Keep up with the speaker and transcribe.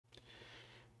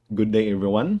Good day,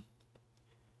 everyone.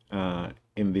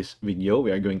 In this video,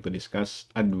 we are going to discuss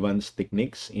advanced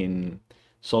techniques in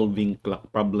solving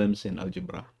clock problems in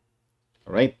algebra.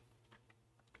 All right.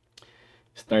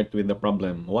 Start with the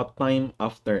problem. What time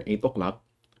after 8 o'clock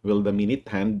will the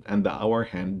minute hand and the hour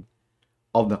hand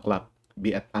of the clock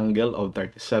be at angle of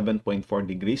 37.4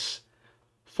 degrees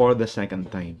for the second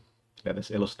time? Let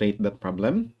us illustrate that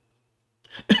problem.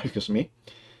 Excuse me.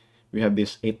 We have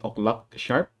this 8 o'clock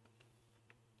sharp.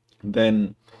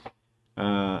 Then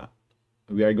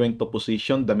we are going to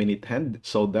position the minute hand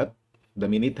so that the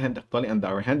minute hand actually and the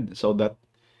hour hand so that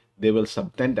they will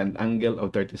subtend an angle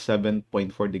of 37.4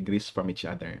 degrees from each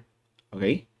other.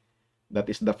 Okay, that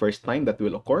is the first time that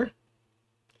will occur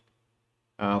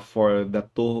for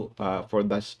that two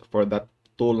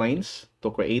lines to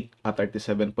create a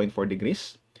 37.4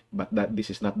 degrees, but that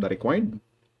this is not the required.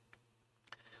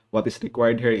 What is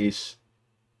required here is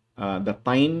the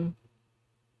time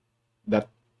that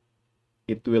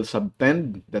they will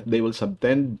subtend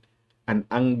an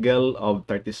angle of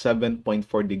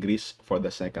 37.4 degrees for the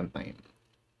second time.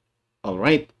 All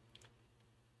right.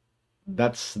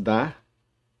 That's the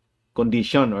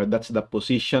condition, or that's the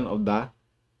position of the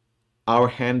hour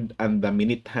hand and the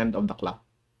minute hand of the clock.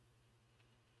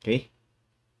 Okay.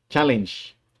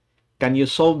 Challenge. Can you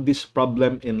solve this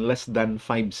problem in less than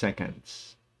 5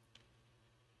 seconds?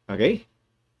 Okay.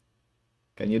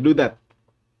 Can you do that?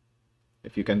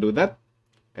 If you can do that,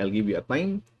 I'll give you a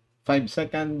time. 5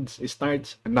 seconds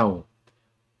starts now.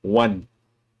 1,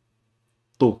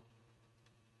 2,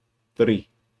 3,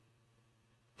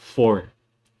 4,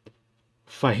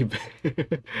 5.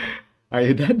 Are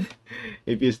you done?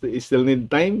 If you still need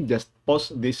time, just pause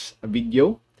this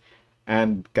video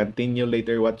and continue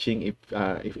later watching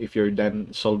if you're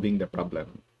done solving the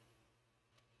problem.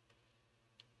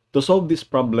 To solve this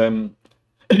problem,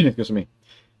 excuse me,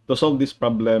 to solve this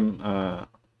problem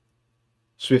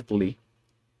swiftly,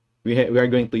 we are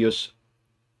going to use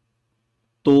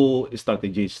two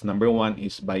strategies. Number one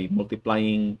is by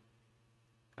multiplying,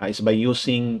 is by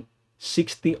using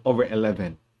 60 over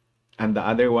 11. And the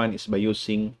other one is by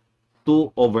using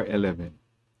 2 over 11.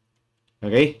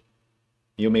 Okay?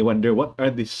 You may wonder, what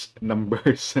are these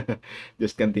numbers?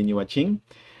 Just continue watching.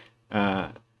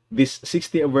 This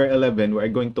 60 over 11, we are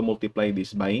going to multiply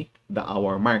this by the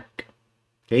hour mark.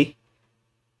 Okay?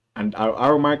 And our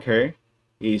hour mark here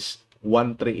is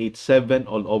 1387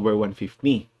 all over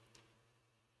 150.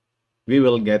 We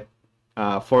will get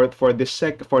for this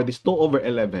 2 over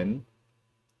 11,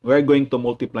 we're going to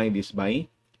multiply this by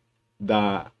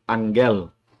the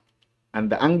angle, and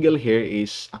the angle here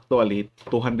is actually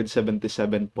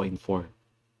 277.4.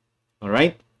 all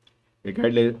right,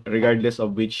 regardless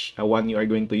of which one you are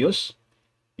going to use,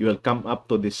 you will come up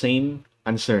to the same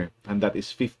answer, and that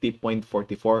is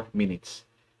 50.44 minutes,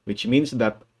 which means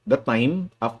that the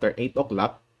time after 8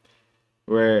 o'clock,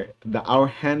 where the hour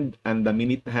hand and the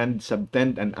minute hand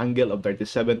subtend an angle of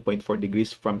 37.4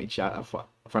 degrees from each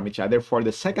other for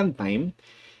the second time,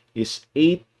 is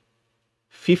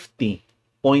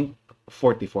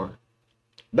 8:50.44.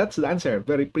 That's the answer.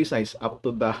 Very precise, up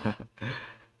to the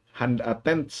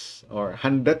tenths or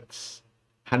hundredths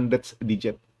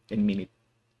digit in minute.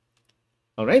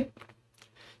 All right.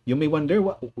 You may wonder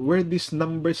where these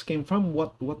numbers came from.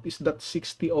 What is that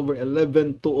 60 over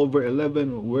 11, 2 over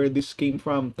 11? Where this came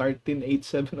from?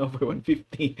 1387 over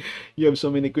 150. You have so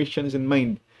many questions in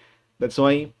mind. That's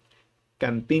why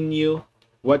continue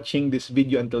watching this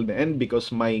video until the end,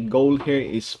 because my goal here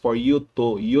is for you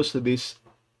to use this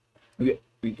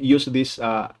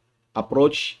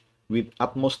approach with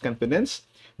utmost confidence.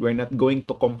 We're not going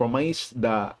to compromise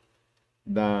the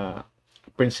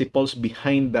principles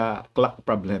behind the clock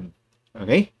problem.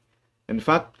 Okay? In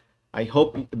fact, I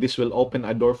hope this will open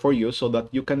a door for you so that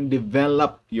you can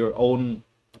develop your own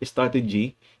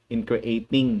strategy in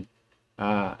creating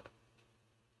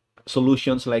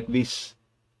solutions like this,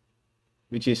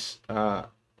 which is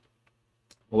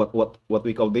what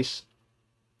we call this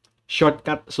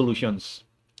shortcut solutions.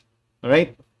 All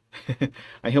right.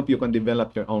 I hope you can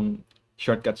develop your own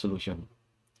shortcut solution.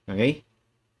 Okay.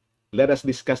 Let us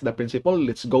discuss the principle.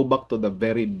 Let's go back to the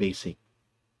very basic.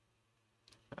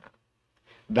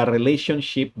 The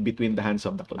relationship between the hands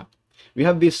of the clock. We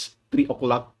have this 3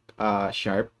 o'clock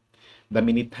sharp, the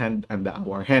minute hand and the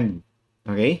hour hand.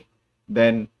 Okay.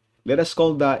 Then let us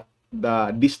call the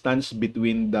distance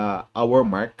between the hour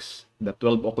marks, the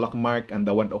 12 o'clock mark and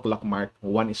the 1 o'clock mark,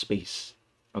 1 space.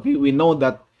 Okay. We know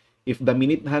that if the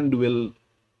minute hand will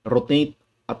rotate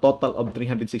a total of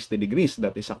 360 degrees,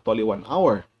 that is actually 1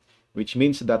 hour, which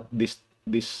means that this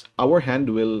hour hand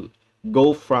will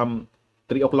go from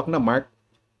 3 o'clock na mark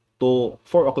to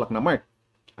 4 o'clock na mark.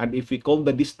 And if we call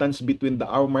the distance between the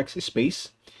hour marks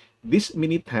space, this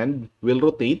minute hand will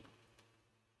rotate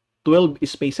 12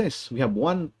 spaces. We have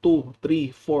 1, 2,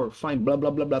 3, 4, 5, blah,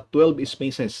 blah, blah, blah, 12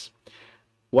 spaces.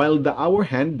 While the hour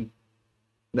hand,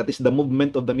 that is the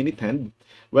movement of the minute hand,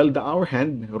 while the hour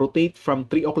hand rotate from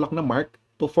 3 o'clock na mark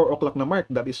to 4 o'clock na mark,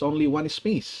 that is only one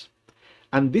space.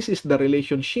 And this is the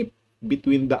relationship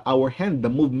between the hour hand, the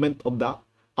movement of the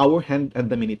hour hand and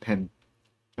the minute hand.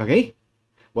 Okay?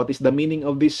 What is the meaning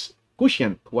of this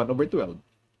quotient, 1 over 12?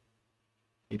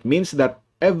 It means that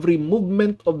every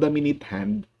movement of the minute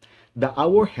hand, the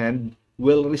hour hand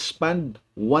will respond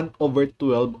 1 over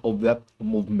 12 of that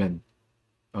movement.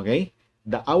 Okay?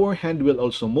 The hour hand will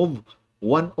also move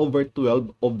 1 over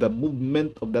 12 of the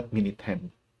movement of that minute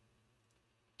hand.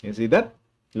 You see that?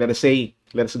 Let us say,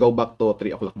 let's go back to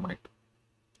 3 o'clock mark.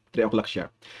 3 o'clock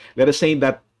sharp. Let us say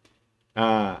that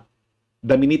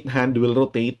the minute hand will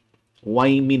rotate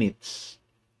y minutes.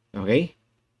 Okay?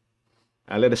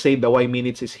 Let us say the y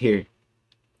minutes is here.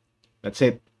 That's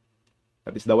it.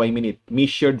 That is the y minute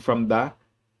measured from the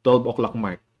 12 o'clock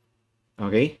mark.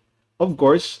 Okay? Of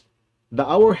course, the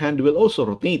hour hand will also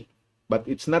rotate, but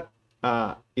it's not.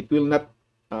 It will not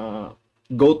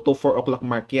go to 4 o'clock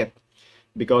mark yet,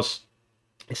 because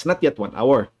it's not yet 1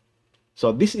 hour.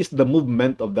 So this is the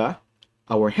movement of the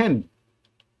hour hand.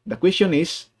 The question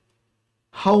is,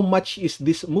 how much is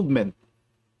this movement?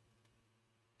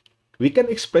 We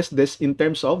can express this in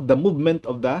terms of the movement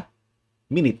of the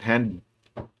minute hand.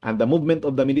 And the movement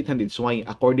of the minute hand is y.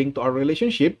 According to our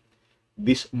relationship,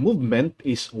 this movement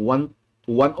is 1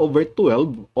 over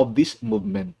 12 of this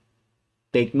movement.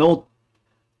 Take note,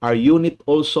 our unit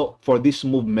also for this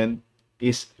movement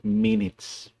is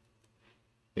minutes.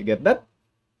 You get that?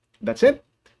 That's it.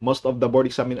 Most of the board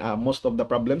exam, most of the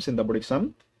problems in the board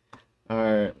exam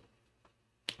are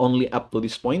only up to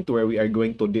this point, where we are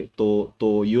going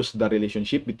to use the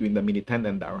relationship between the minute hand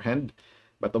and the hour hand.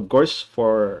 But of course,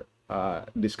 for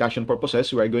discussion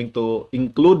purposes, we are going to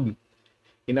include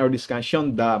in our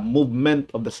discussion the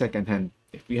movement of the second hand,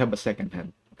 if we have a second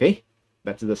hand. Okay,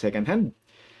 that's the second hand.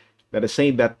 Let us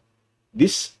say that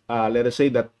this. Let us say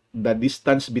that the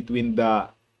distance between the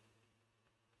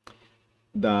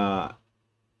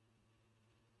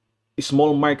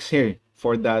small marks here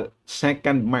for the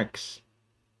second marks.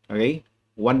 Okay,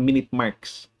 1 minute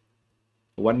marks.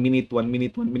 1 minute, 1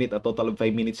 minute, 1 minute, a total of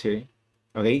 5 minutes here.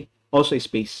 Okay, also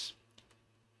space.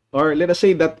 Or let us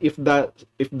say that if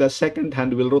the second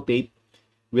hand will rotate,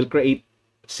 will create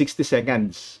 60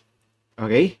 seconds.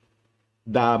 Okay,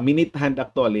 the minute hand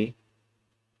actually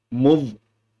move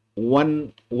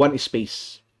one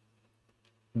space.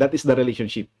 That is the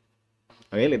relationship.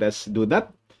 Okay, let us do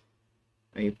that.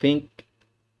 I think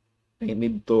I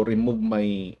need to remove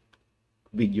my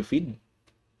video feed.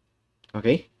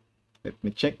 Okay, let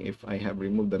me check if I have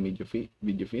removed the video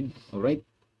feed. All right,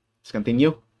 let's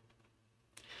continue.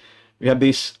 We have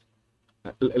this.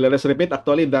 Let us repeat.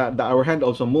 Actually, the hour hand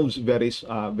also moves very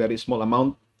small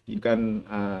amount. You can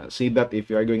see that if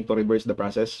you are going to reverse the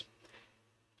process.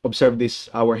 Observe this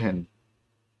hour hand.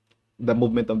 The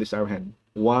movement of this hour hand.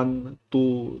 1,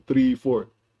 2, 3, 4.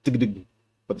 Tigdig.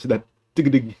 What is that?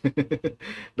 Tigdig.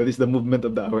 That is the movement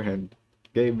of the hour hand.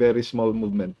 Okay, very small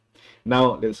movement.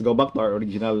 Now, let's go back to our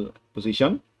original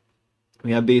position. We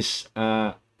have this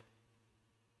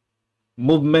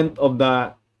movement of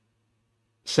the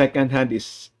second hand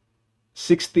is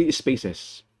 60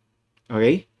 spaces.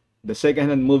 Okay? The second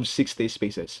hand moves 60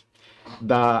 spaces.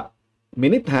 The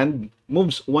minute hand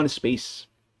moves 1 space.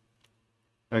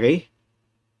 Okay?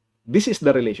 This is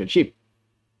the relationship.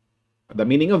 The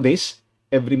meaning of this,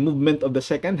 every movement of the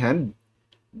second hand,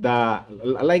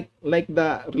 like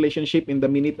the relationship in the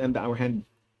minute and the hour hand,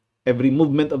 every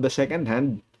movement of the second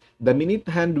hand, the minute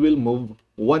hand will move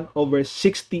 1 over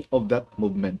 60 of that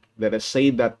movement. Let us say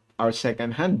that our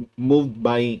second hand moved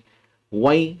by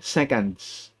y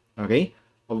seconds. Okay?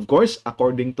 Of course,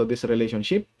 according to this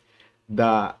relationship,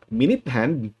 the minute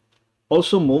hand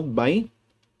also moved by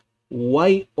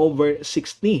y over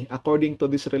 60 according to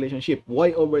this relationship.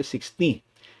 Y over 60.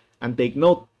 And take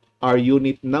note, our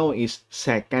unit now is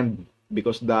second,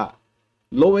 because the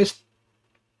lowest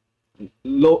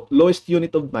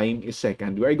unit of time is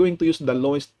second. We are going to use the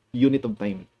lowest unit of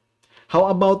time. How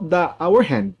about the hour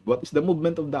hand? What is the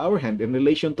movement of the hour hand in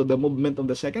relation to the movement of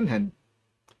the second hand?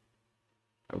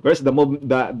 Of course,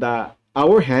 the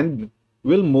hour hand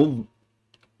will move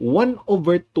 1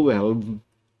 over 12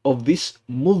 of this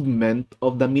movement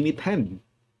of the minute hand.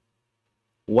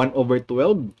 1 over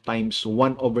 12 times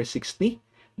 1 over 60,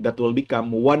 that will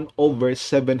become 1 over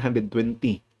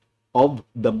 720 of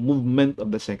the movement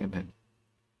of the second hand.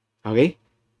 Okay?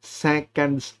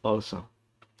 Seconds also.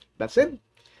 That's it.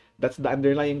 That's the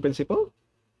underlying principle.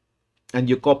 And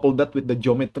you couple that with the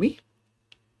geometry.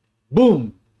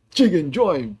 Boom! Chicken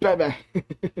joy, baby!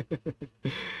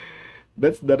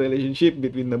 That's the relationship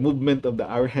between the movement of the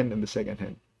hour hand and the second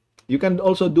hand. You can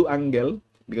also do angle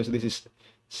because this is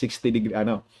 60 degree,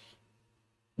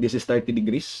 this is 30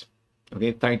 degrees.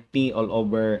 Okay, 30 all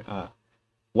over,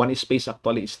 one space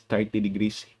actually is 30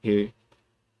 degrees here,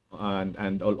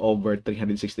 and all over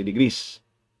 360 degrees.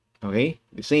 Okay,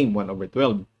 the same 1 over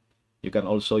 12. You can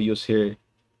also use here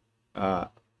 1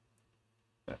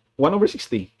 over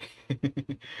 60.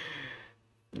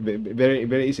 Very,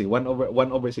 very easy. 1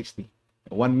 over 60.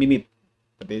 1 minute.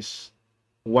 That is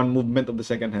one movement of the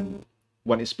second hand.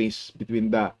 One space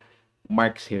between the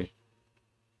marks here.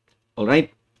 All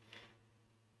right.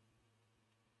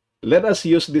 Let us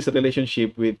use this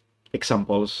relationship with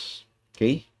examples.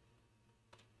 Okay.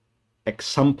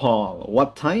 Example.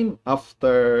 What time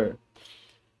after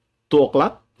 2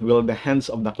 o'clock will the hands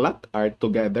of the clock are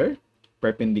together,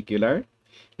 perpendicular,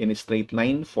 in a straight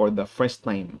line for the first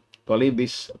time? Actually,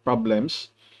 these problems,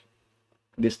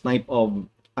 this type of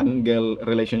angle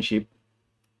relationship,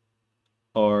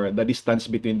 or the distance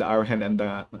between the hour hand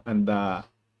and the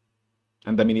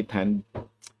minute hand,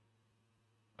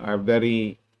 are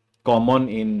very common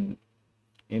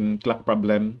in clock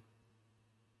problem.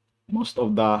 Most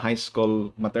of the high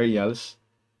school materials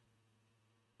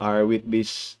are with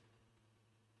this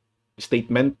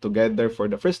statement: together for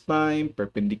the first time,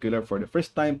 perpendicular for the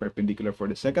first time, perpendicular for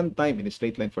the second time, in a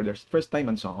straight line for the first time,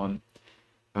 and so on.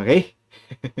 Okay?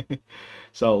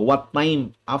 So, what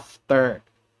time after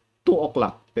 2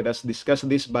 o'clock? Let us discuss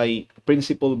this by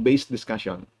principle-based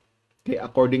discussion. Okay,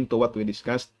 according to what we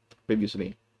discussed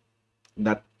previously,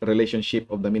 that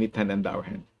relationship of the minute hand and the hour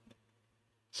hand.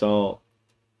 So,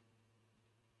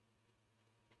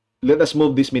 let us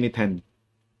move this minute hand.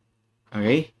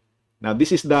 Okay? Now,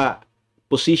 this is the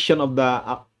position of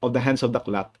the hands of the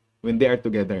clock when they are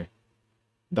together.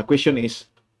 The question is,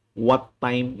 what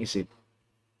time is it?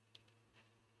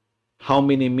 How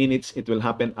many minutes it will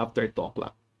happen after 2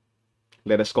 o'clock?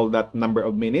 Let us call that number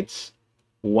of minutes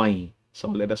y. So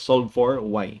let us solve for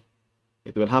y.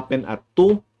 It will happen at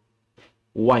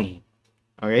 2y.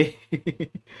 Okay?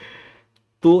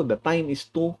 2, the time is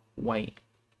 2y.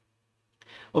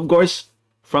 Of course,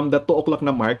 from the 2 o'clock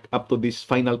na mark up to this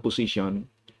final position,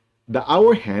 the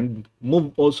hour hand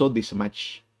move also this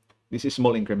much. This is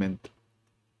small increment.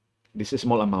 This is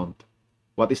small amount.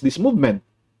 What is this movement?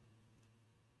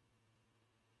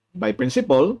 By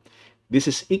principle,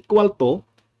 this is equal to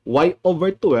y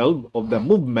over 12 of the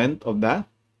movement of the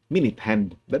minute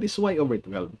hand. That is y over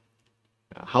 12.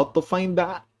 How to find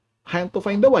the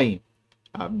y?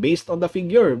 Based on the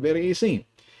figure, very easy.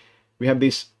 We have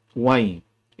this y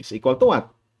is equal to what?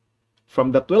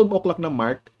 From the 12 o'clock na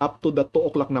mark up to the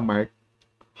 2 o'clock na mark,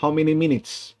 how many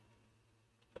minutes?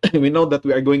 We know that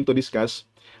we are going to discuss,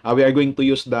 we are going to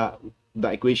use the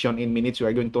equation in minutes. We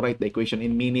are going to write the equation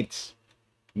in minutes.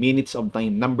 Minutes of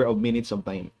time, number of minutes of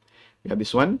time. We have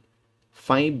this one,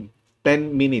 5,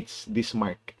 10 minutes, this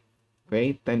mark.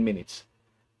 Okay, 10 minutes.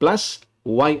 Plus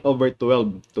y over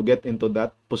 12 to get into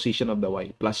that position of the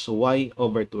y. Plus y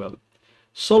over 12.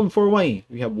 Solve for y.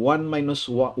 We have 1 minus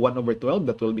 1 over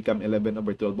 12. That will become 11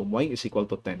 over 12 of y is equal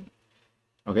to 10.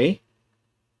 Okay?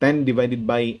 10 divided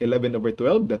by 11 over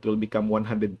 12. That will become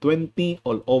 120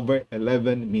 all over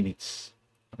 11 minutes.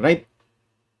 Right?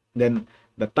 Then,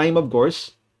 the time, of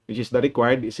course, which is the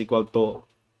required, is equal to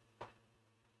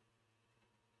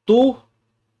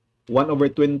 1 over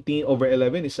 20 over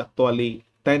 11 is actually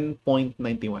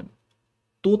 10.91.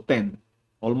 210.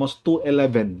 Almost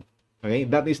 211. Okay?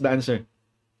 That is the answer.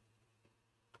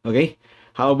 Okay?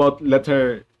 How about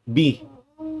letter B?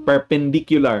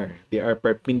 Perpendicular. They are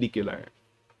perpendicular.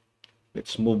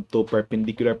 Let's move to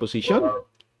perpendicular position.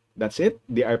 That's it.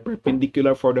 They are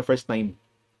perpendicular for the first time.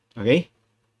 Okay?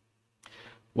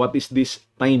 What is this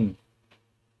time?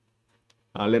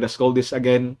 Let us call this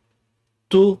again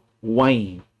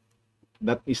 2y.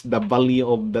 That is the value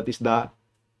of, that is the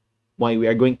y. We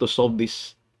are going to solve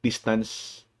this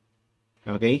distance.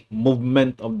 Okay?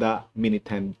 Movement of the minute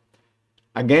hand.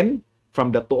 Again,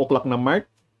 from the 2 o'clock na mark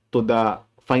to the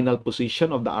final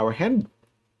position of the hour hand,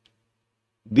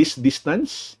 this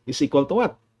distance is equal to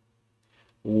what?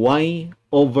 Y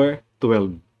over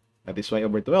 12. That is y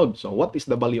over 12. So, what is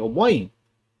the value of y?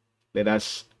 Let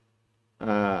us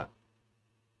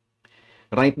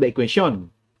write the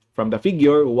equation. From the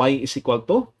figure, y is equal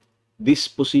to this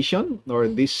position or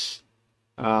this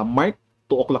mark,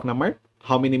 2 o'clock na mark.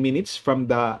 How many minutes from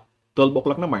the 12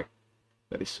 o'clock na mark?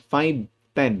 That is 5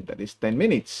 10. That is 10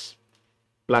 minutes.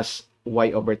 Plus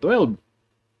y over 12.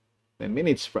 10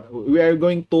 minutes. We are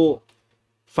going to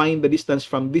find the distance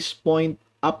from this point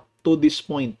up to this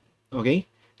point. Okay?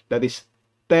 That is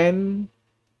 10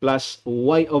 plus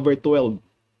y over 12.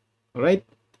 Alright?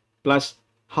 Plus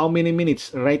how many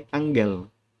minutes? Right angle.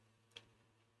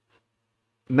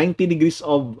 90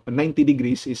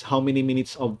 degrees is how many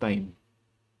minutes of time?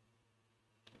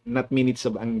 Not minutes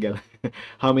of angle.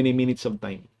 How many minutes of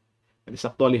time? That is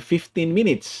actually 15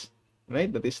 minutes.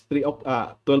 Right? That is 12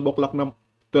 o'clock na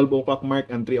 12 o'clock mark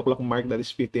and 3 o'clock mark. That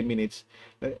is 15 minutes.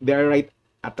 They are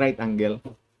at right angle.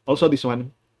 Also this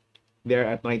one, they are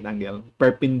at right angle,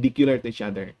 perpendicular to each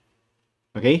other.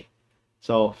 Okay?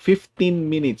 So 15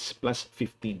 minutes plus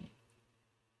 15.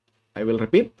 I will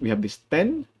repeat. We have this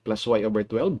 10 plus y over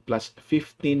 12 plus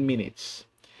 15 minutes.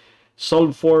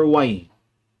 Solve for y.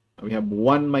 We have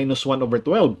 1 minus 1 over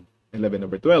 12. 11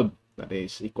 over 12. That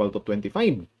is equal to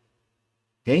 25.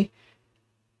 Okay?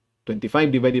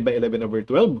 25 divided by 11 over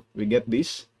 12. We get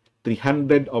this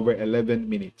 300 over 11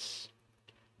 minutes.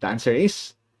 The answer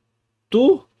is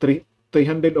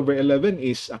 300 over 11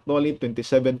 is actually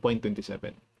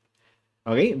 27.27.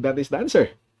 Okay? That is the answer.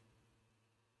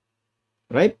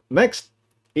 Right? Next,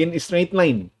 in a straight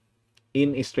line.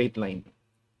 In a straight line.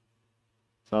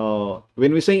 So,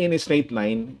 when we say in a straight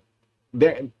line,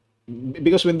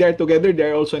 because when they are together,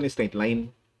 they are also in a straight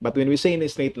line. But when we say in a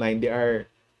straight line, they are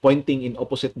pointing in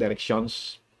opposite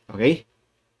directions. Okay?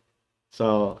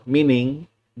 So, meaning,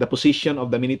 the position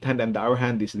of the minute hand and the hour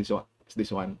hand is this one. Is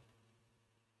this one.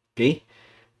 Okay?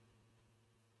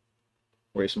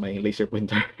 Where's my laser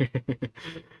pointer?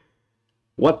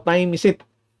 What time is it?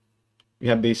 We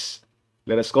have this,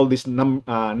 let us call this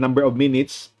number of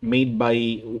minutes made by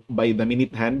the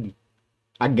minute hand.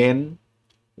 Again,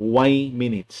 y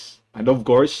minutes. And of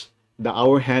course, the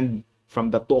hour hand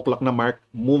from the 2 o'clock na mark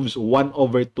moves 1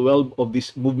 over 12 of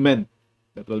this movement.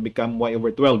 That will become y over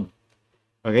 12.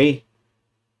 Okay?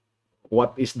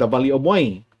 What is the value of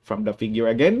y? From the figure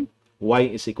again, y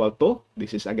is equal to,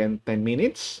 this is again 10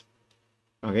 minutes.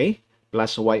 Okay?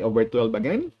 Plus y over 12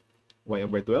 again. Y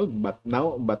over 12.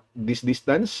 But this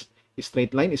distance,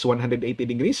 straight line, is 180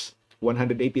 degrees.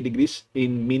 180 degrees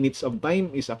in minutes of time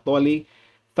is actually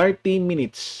 30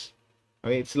 minutes.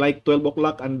 Okay? It's like 12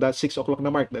 o'clock and the 6 o'clock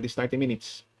na mark. That is 30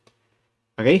 minutes.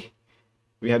 Okay?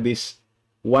 We have this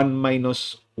 1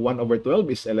 minus 1 over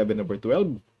 12 is 11 over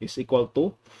 12 is equal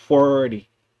to 40.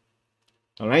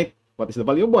 Alright? What is the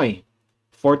value of y?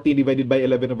 40 divided by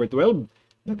 11 over 12.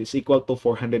 That is equal to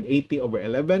 480 over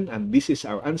 11. And this is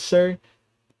our answer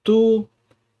to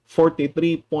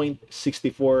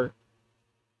 43.64.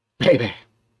 Baby.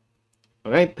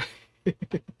 Alright?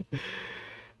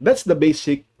 That's the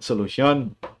basic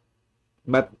solution.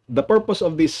 But the purpose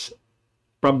of this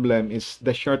problem is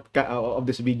the shortcut of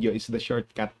this video is the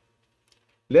shortcut.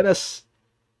 Let us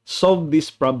solve this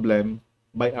problem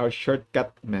by our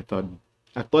shortcut method.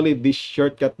 Actually, this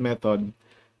shortcut method,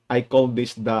 I call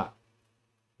this the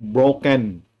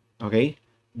broken, okay?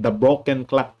 The broken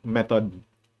clock method.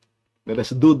 Let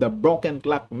us do the broken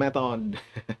clock method.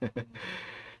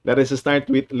 Let us start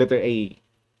with letter A.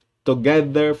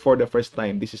 Together for the first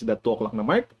time. This is the 2 o'clock na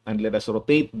mark. And let us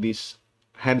rotate these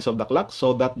hands of the clock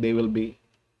so that they will be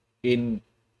in,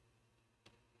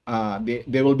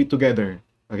 they will be together.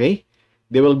 Okay?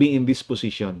 They will be in this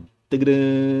position.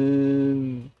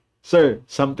 Tigran! Sir,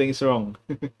 something is wrong.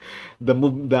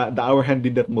 The hour hand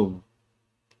did not move.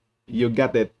 You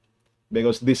got it.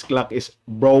 Because this clock is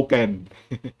broken.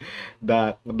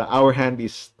 the hour hand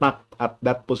is stuck at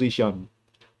that position.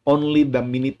 Only the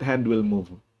minute hand will move.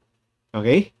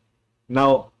 Okay?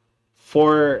 Now,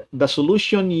 for the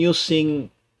solution using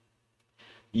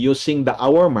the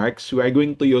hour marks, we are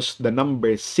going to use the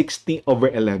number 60 over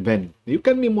 11. You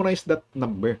can memorize that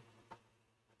number.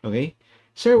 Okay?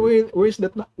 Sir,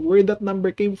 where that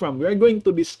number came from? We are going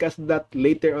to discuss that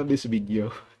later on this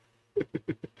video.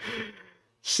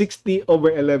 60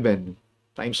 over 11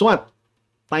 times what?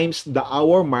 Times the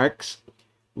hour marks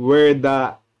where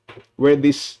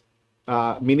this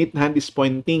minute hand is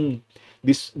pointing.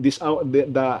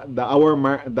 The hour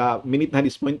mark, the minute hand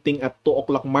is pointing at 2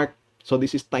 o'clock mark. So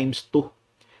this is times 2.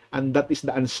 And that is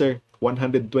the answer,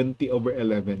 120 over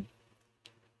 11.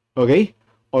 Okay?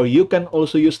 Or you can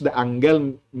also use the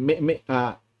angle.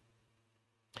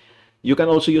 You can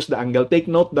also use the angle. Take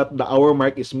note that the hour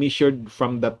mark is measured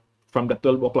from the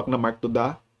 12 o'clock na mark to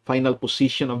the final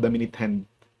position of the minute hand.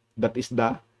 That is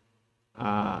the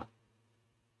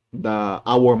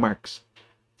hour marks.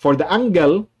 For the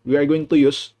angle, we are going to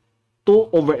use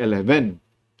 2 over 11.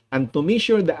 And to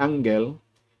measure the angle,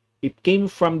 it came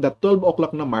from the 12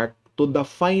 o'clock na mark to the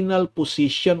final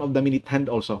position of the minute hand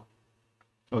also.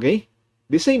 Okay?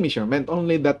 The same measurement,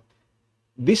 only that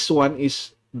this one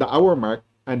is the hour mark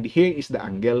and here is the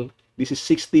angle. This is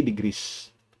 60 degrees.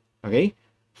 Okay?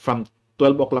 From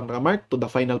 12 o'clock na mark to the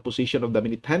final position of the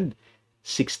minute hand,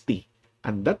 60.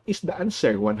 And that is the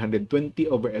answer, 120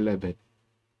 over 11.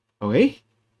 Okay?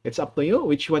 It's up to you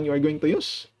which one you are going to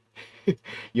use.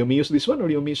 You may use this one or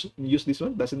you may use this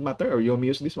one. Doesn't matter. Or you may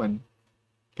use this one.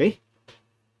 Okay?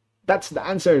 That's the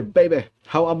answer, baby.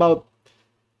 How about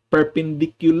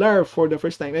perpendicular for the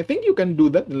first time? I think you can do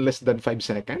that in less than 5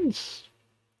 seconds.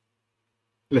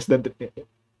 Less than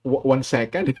 1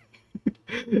 second.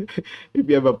 If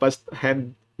you have a fast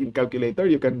hand in calculator,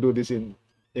 you can do this in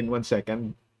 1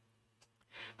 second.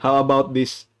 How about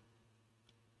this?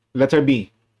 Letter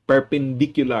B,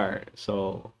 perpendicular.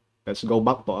 So let's go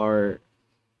back to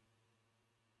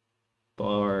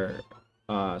our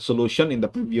solution in the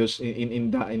previous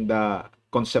in the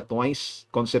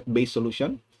concept-based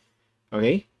solution.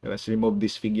 Okay, let's remove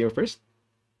this figure first,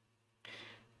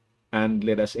 and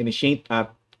let us initiate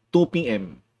at 2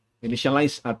 p.m.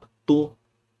 Initialize at 2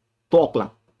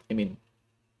 o'clock. I mean,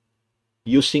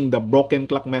 using the broken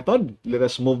clock method, let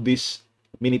us move this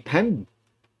minute hand,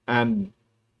 and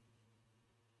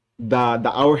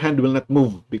the hour hand will not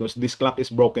move because this clock is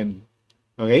broken.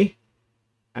 Okay?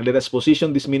 And let us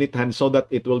position this minute hand so that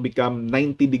it will become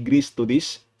 90 degrees to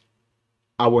this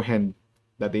hour hand.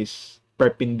 That is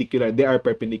perpendicular. They are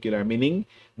perpendicular, meaning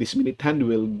this minute hand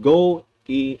will go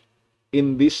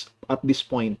in this, at this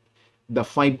point, the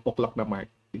 5 o'clock na mark.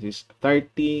 This is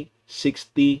 30,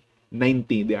 60,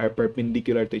 90. They are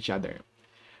perpendicular to each other.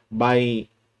 By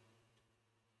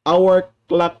our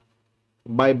clock,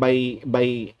 by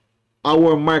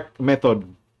hour mark method,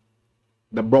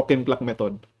 the broken clock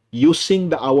method, using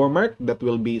the hour mark, that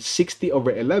will be 60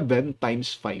 over 11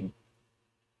 times 5.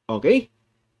 Okay?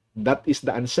 That is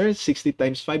the answer. 60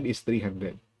 times 5 is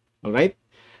 300. Alright?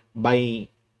 By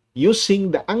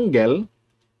using the angle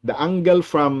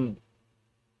from,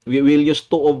 we will use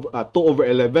 2 over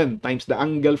 11 times the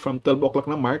angle from 12 o'clock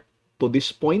na mark to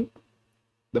this point,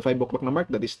 the 5 o'clock na mark,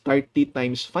 that is 30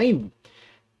 times 5.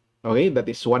 Okay? That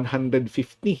is 150.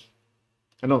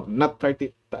 No, not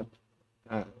 30.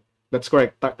 That's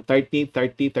correct. 30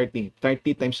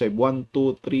 times 5. 1,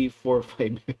 2, 3, 4,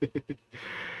 5.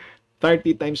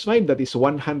 30 times 5, that is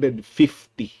 150.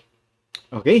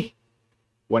 Okay?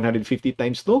 150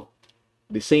 times 2,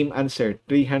 the same answer,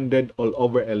 300 all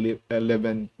over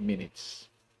 11 minutes.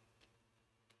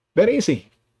 Very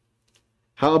easy.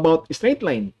 How about a straight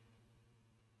line?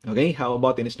 Okay, how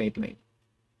about in a straight line?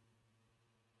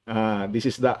 This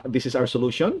is our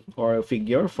solution or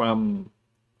figure from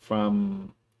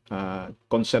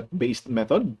concept-based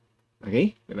method.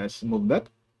 Okay, let's move that.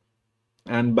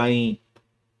 And by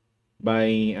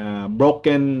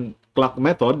broken clock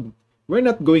method, we're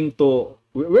not going to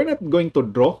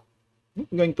draw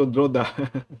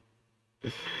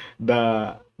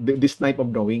this type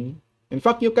of drawing. In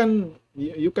fact, you can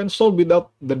solve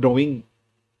without the drawing.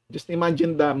 Just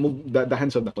imagine the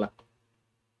hands of the clock,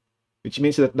 which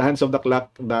means that the hands of the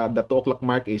clock, the 2 o'clock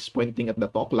mark is pointing at the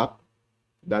 2 o'clock.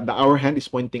 The hour hand is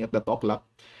pointing at the 2 o'clock,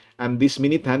 and this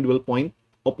minute hand will point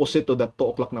opposite to the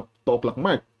 2 o'clock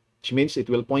mark, which means it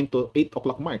will point to 8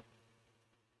 o'clock mark.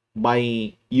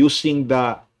 By using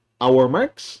the hour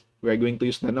marks, we are going to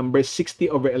use the number 60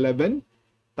 over 11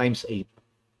 times 8.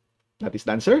 That is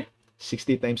the answer.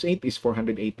 60 times 8 is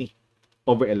 480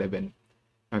 over 11.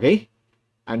 Okay?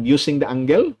 And using the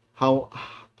angle, how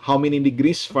many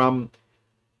degrees from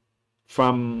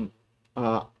 12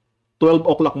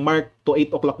 o'clock mark to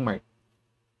 8 o'clock mark?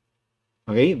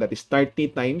 Okay? That is 30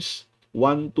 times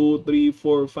 1, 2, 3,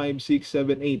 4, 5, 6,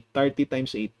 7, 8. 30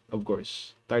 times 8, of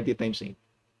course. 30 times 8.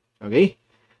 Okay?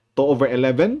 2 over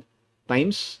 11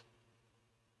 times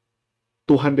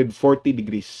 240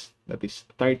 degrees. That is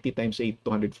 30 times 8,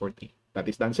 240. That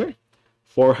is the answer.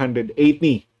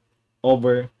 480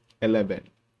 over 11.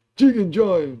 Chicken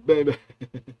joy, baby.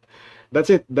 That's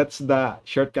it. That's the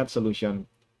shortcut solution.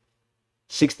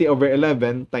 60 over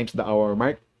 11 times the hour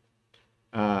mark.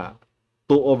 2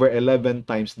 over 11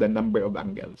 times the number of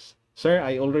angles. Sir,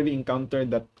 I already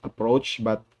encountered that approach,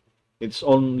 but it's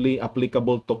only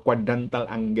applicable to quadrantal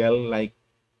angle,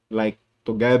 like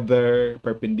together,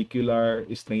 perpendicular,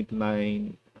 straight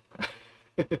line.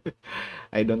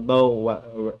 I don't know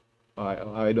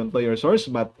I don't know your source,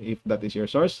 but if that is your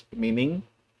source, meaning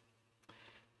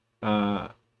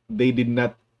they did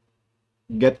not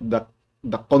get the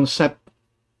concept,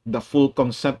 the full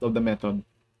concept of the method.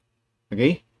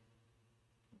 Okay?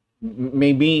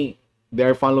 Maybe they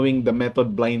are following the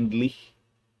method blindly.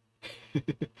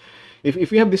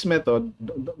 If you have this method,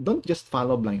 don't just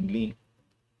follow blindly.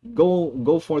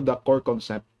 Go for the core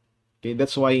concept. Okay,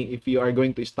 that's why if you are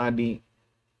going to study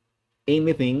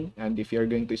anything, and if you are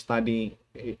going to study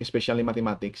especially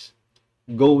mathematics,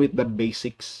 go with the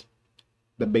basics,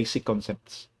 the basic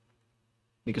concepts.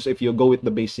 Because if you go with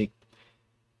the basic,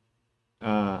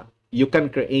 you can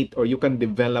create or you can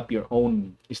develop your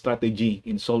own strategy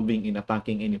in solving, in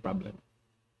attacking any problem.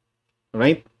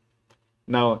 Right?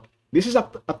 Now, this is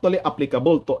actually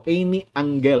applicable to any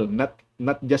angle, not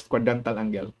just quadrantal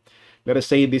angle. Let us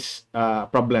say this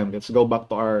problem. Let's go back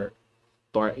to our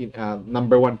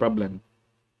number one problem.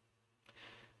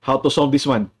 How to solve this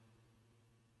one?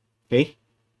 Okay,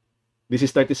 this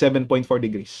is 37.4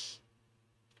 degrees.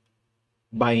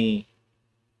 By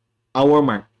our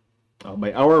mark,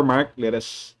 let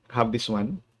us have this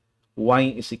one. Y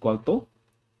is equal to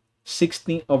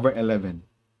 60 over 11.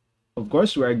 Of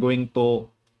course, we are going to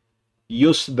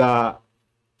use the,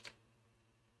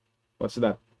 what's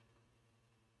that?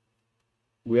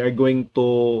 We are going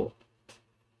to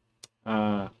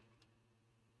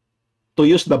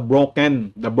use the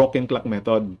broken clock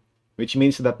method, which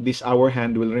means that this hour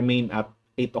hand will remain at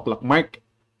 8 o'clock mark.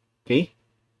 Okay,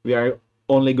 we are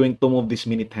only going to move this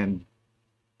minute hand.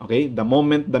 Okay, the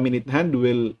moment the minute hand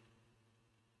will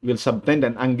subtend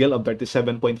an angle of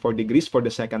 37.4 degrees for the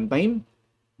second time,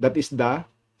 that is the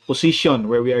position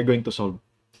where we are going to solve.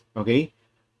 Okay,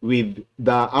 with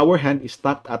the hour hand is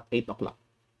stuck at 8 o'clock,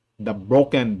 the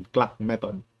broken clock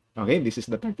method. Okay, this is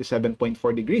the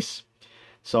 37.4 degrees.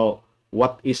 So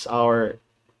what is our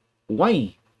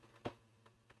y?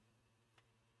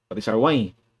 What is our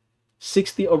y?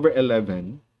 60 over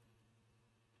 11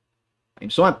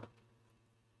 times what?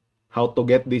 How to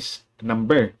get this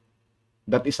number?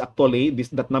 That is actually,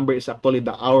 that number is actually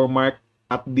the hour mark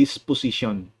at this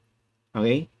position.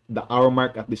 Okay? The hour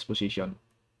mark at this position.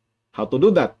 How to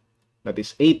do that? That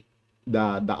is 8.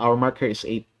 The hour mark here is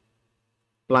 8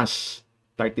 plus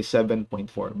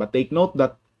 37.4. But take note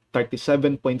that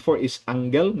 37.4 is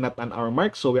angle, not an hour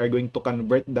mark. So we are going to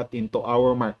convert that into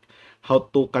hour mark. How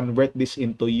to convert this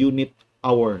into unit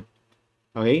hour?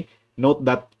 Okay? Note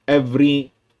that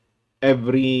every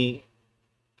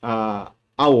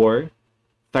hour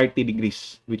 30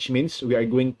 degrees, which means we are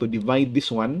going to divide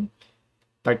this one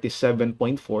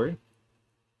 37.4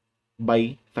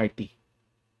 by 30.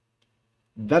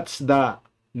 That's the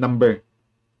number.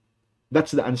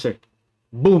 That's the answer.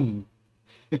 Boom.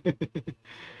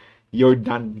 You're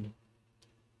done.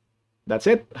 That's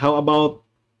it. How about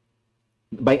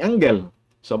by angle?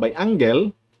 So by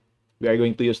angle, we are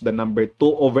going to use the number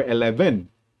 2 over 11.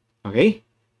 Okay?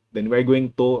 Then we're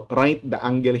going to write the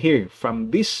angle here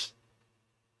from this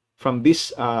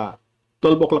 12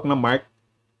 o'clock na mark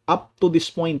up to this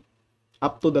point.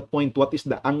 Up to that point, what is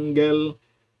the angle?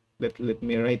 Let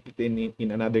me write it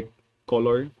in another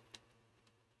color.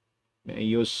 May I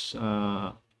use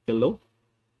yellow?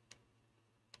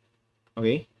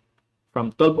 Okay.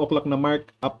 From 12 o'clock na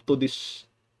mark up to this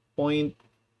point,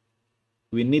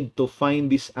 we need to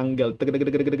find this angle.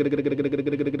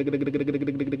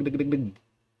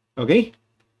 Okay?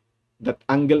 That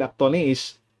angle actually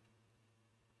is,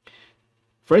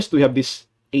 first we have this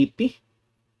 80.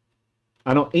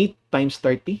 8 times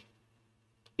 30.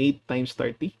 8 times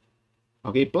 30.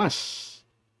 Okay, plus.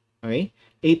 Okay?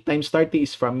 8 times 30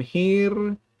 is from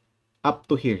here up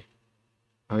to here.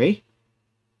 Okay?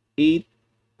 8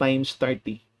 times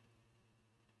 30.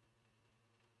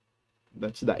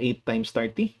 That's the 8 times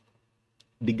 30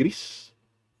 degrees.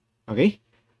 Okay?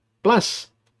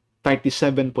 Plus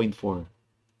 37.4.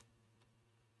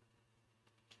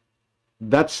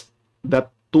 That's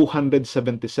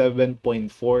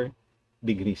 277.4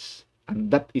 degrees.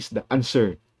 And that is the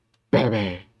answer.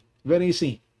 Bebe. Very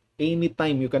easy.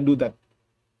 Anytime you can do that.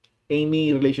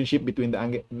 Any relationship between the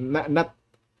angle, not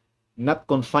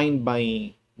confined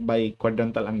by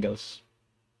quadrantal angles.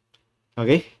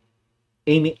 Okay?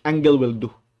 Any angle will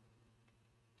do.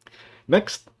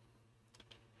 Next.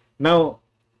 Now,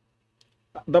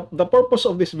 the purpose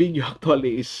of this video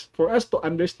actually is for us to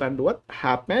understand what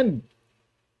happened,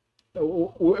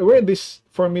 where this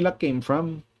formula came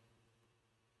from.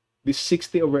 This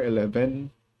 60 over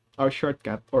 11, our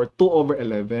shortcut, or 2 over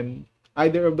 11,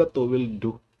 either of the two will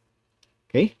do.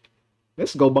 Okay?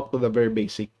 Let's go back to the very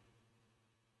basic.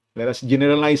 Let us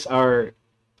generalize our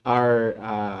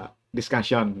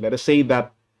discussion. Let us say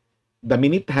that the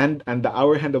minute hand and the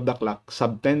hour hand of the clock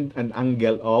subtend an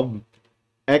angle of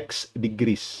x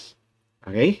degrees.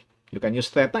 Okay? You can use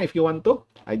theta if you want to.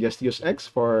 I just use x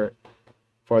for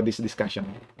this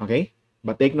discussion. Okay?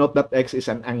 But take note that x is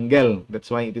an angle. That's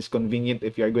why it is convenient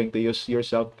if you are going to use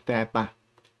yourself theta.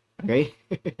 Okay?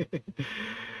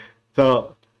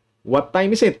 So, what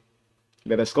time is it?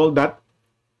 Let us call that,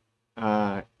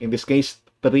 in this case,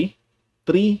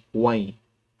 3y.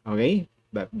 Okay?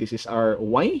 That this is our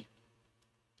y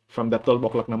from the 12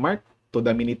 o'clock na mark to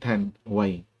the minute hand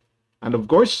y. And of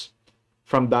course,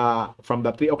 from the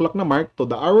 3 o'clock na mark to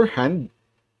the hour hand,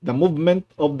 the movement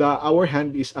of the hour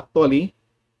hand is actually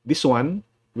this one,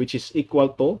 which is equal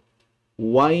to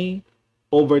y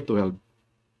over 12.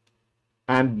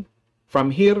 And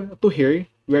from here to here,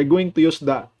 we are going to use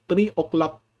the 3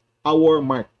 o'clock hour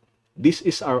mark. This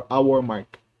is our hour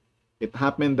mark. It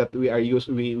happened that we are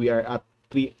at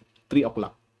 3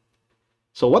 o'clock.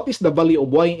 So what is the value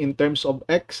of y in terms of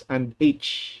x and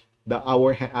h? The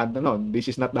hour hand, no, this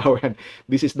is not the hour hand.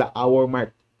 This is the hour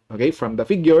mark. Okay, from the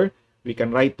figure, we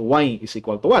can write y is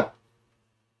equal to what?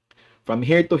 From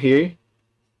here to here,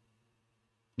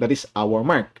 that is hour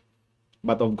mark.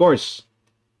 But of course,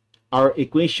 our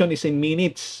equation is in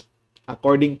minutes.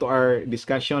 According to our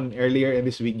discussion earlier in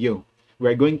this video,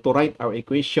 we're going to write our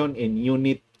equation in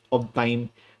unit of time,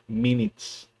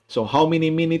 minutes. So how many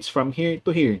minutes from here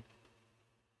to here?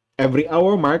 Every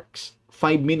hour marks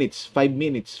 5 minutes, 5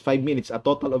 minutes, 5 minutes, a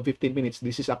total of 15 minutes.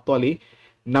 This is actually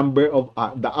number of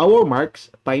the hour marks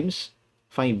times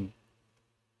 5.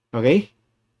 Okay?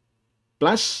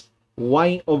 Plus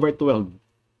y over 12.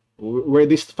 Where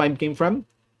this 5 came from?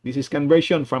 This is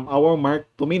conversion from hour mark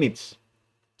to minutes.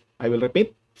 I will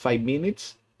repeat, 5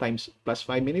 minutes times plus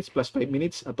 5 minutes plus 5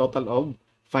 minutes, a total of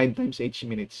 5 times h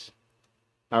minutes.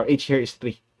 Our h here is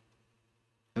 3.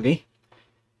 Okay?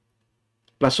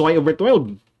 Plus y over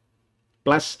 12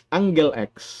 plus angle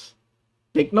x.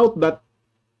 Take note that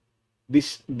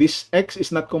this x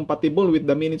is not compatible with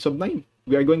the minutes of time.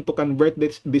 We are going to convert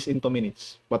this into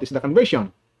minutes. What is the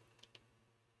conversion?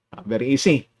 Very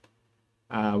easy.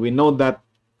 We know that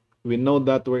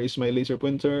where is my laser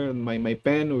pointer, my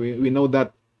pen? We know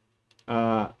that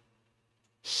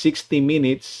 60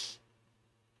 minutes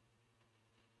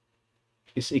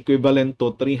is equivalent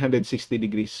to 360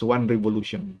 degrees, 1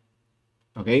 revolution.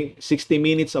 Okay? 60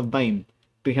 minutes of time,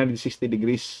 360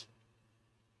 degrees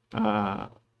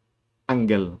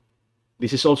angle.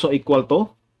 This is also equal to,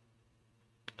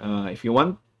 if you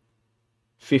want,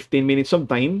 15 minutes of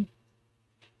time,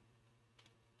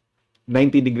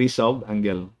 90 degrees of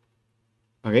angle.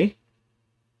 Okay?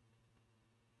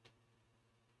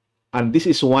 And this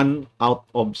is 1 out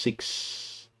of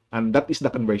 6. And that is the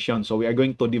conversion. So we are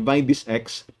going to divide this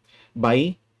x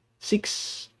by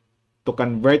 6 to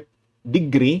convert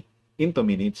degree into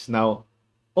minutes. Now,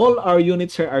 all our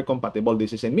units here are compatible.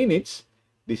 This is in minutes.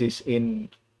 This is in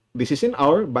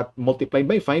hour, but multiplied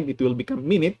by 5, it will become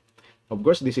minute. Of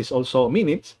course, this is also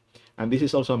minutes. And this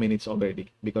is also minutes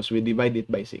already because we divide it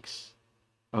by 6.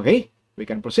 Okay? We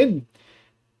can proceed.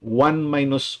 1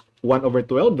 minus 1 over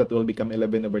 12, that will become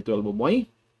 11 over 12 of y,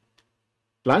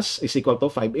 plus is equal to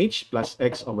 5h plus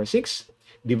x over 6.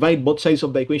 Divide both sides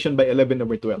of the equation by 11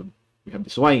 over 12. We have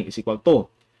this y is equal to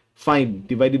 5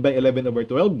 divided by 11 over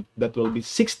 12. That will be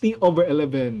 60 over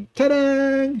 11.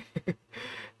 Ta-da!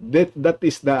 that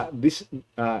is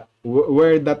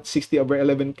where that 60 over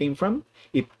 11 came from.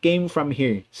 It came from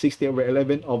here. 60 over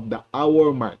 11 of the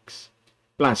hour marks.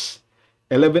 Plus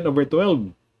 11 over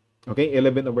 12. Okay,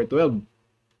 11 over 12.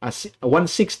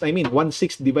 1/6, I mean,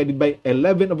 1/6 divided by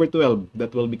 11 over 12.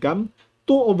 That will become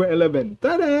 2 over 11.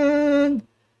 Ta-da!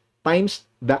 Times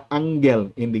the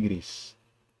angle in degrees.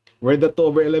 Where the 2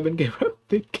 over 11 came from?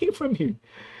 It came from here.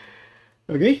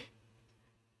 Okay?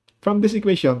 From this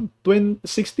equation,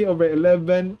 60 over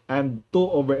 11 and 2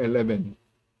 over 11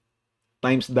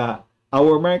 times the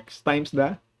hour marks times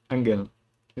the angle.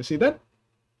 You see that?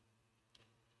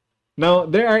 Now,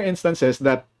 there are instances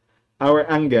that our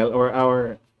angle or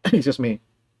our, excuse me,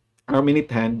 our minute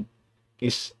hand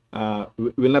is,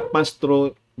 will not pass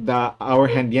through the hour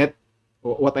hand yet.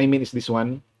 What I mean is this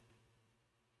one.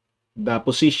 The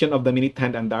position of the minute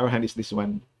hand and the hour hand is this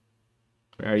one.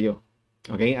 Where are you?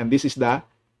 Okay, and this is the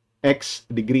x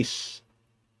degrees,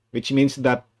 which means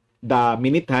that the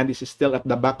minute hand is still at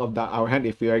the back of the hour hand.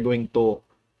 If we are going to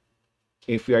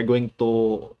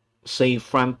say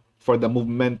front for the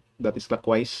movement that is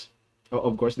clockwise.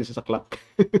 Of course, this is a clock.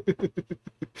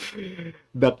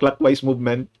 The clockwise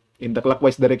movement in the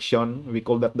clockwise direction, we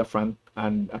call that the front,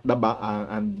 and at the back,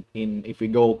 and if we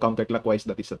go counterclockwise,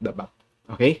 that is at the back.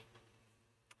 Okay.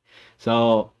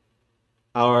 So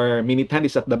our minute hand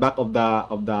is at the back of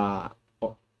the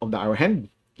hour hand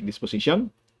in this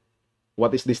position.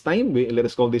 What is this time? Let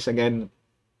us call this again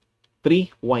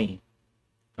 3y.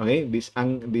 Okay, this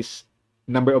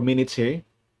number of minutes here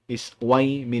is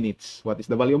y minutes. What is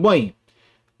the value of y?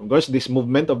 Of course, this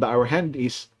movement of the hour hand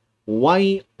is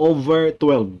y over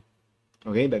 12.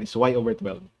 Okay, that is y over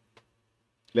 12.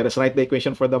 Let us write the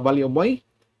equation for the value of y.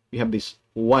 We have this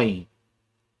y.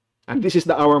 And this is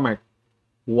the hour mark.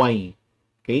 Y.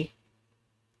 Okay?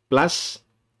 Plus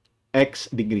x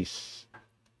degrees.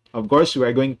 Of course, we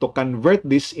are going to convert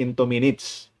this into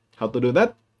minutes. How to do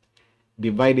that?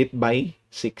 Divide it by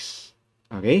 6.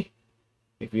 Okay?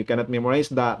 If you cannot memorize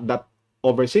that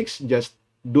over 6, just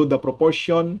do the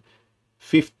proportion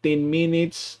 15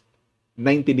 minutes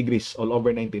 90 degrees, all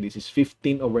over 90. This is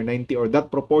 15 over 90, or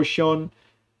that proportion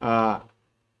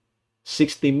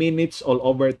 60 minutes all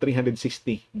over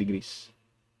 360 degrees.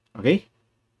 Okay?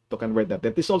 To convert that.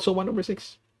 That is also 1 over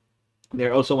 6. They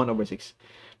are also 1 over 6.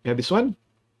 We have this one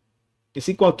is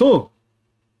equal to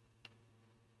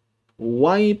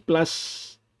y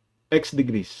plus x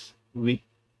degrees.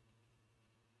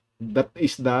 That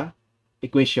is the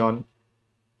equation.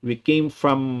 We came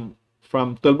from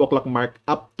 12 o'clock mark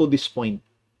up to this point.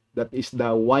 That is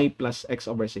the y plus x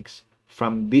over 6.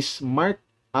 From this mark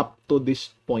up to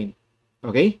this point.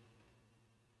 Okay?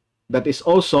 That is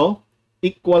also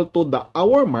equal to the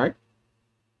hour mark,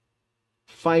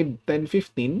 5, 10,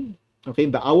 15. Okay,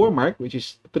 the hour mark, which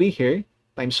is 3 here,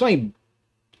 times 5.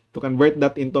 To convert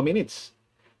that into minutes.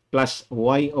 Plus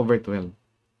y over 12.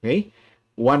 Okay?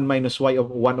 1 minus y of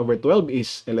 1 over 12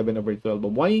 is 11 over 12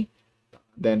 of y.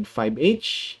 Then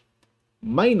 5h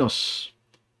minus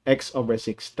x over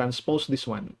 6. Transpose this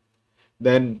one.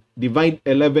 Then divide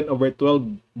 11 over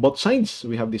 12 both sides.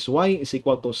 We have this y is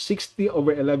equal to 60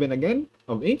 over 11 again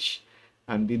of h.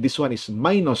 And this one is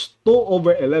minus 2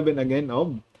 over 11 again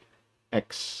of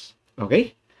x.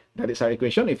 Okay? That is our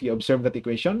equation. If you observe that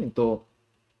equation into,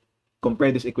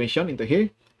 compare this equation into here,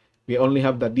 we only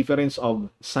have the difference of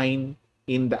sign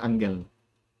in the angle.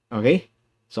 Okay?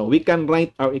 So we can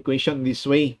write our equation this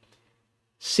way.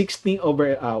 60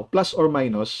 over plus or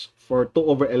minus for 2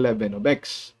 over 11 of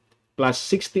x plus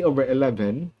 60 over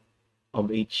 11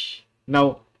 of h.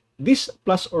 Now, this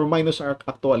plus or minus are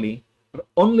actually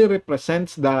only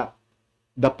represents the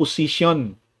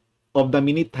position of the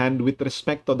minute hand with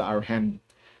respect to the hour hand.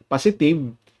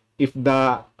 Positive if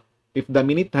the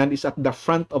minute hand is at the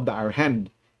front of the hour hand.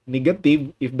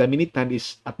 Negative if the minute hand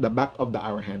is at the back of the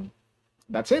hour hand.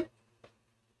 That's it.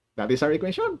 That is our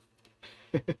equation.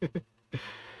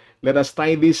 Let us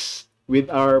try this with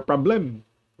our problem.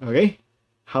 Okay?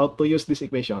 How to use this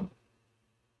equation.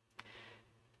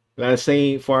 Let's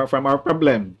say from our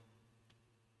problem,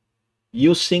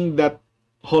 using that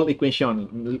whole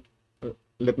equation,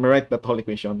 let me write that whole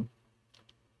equation.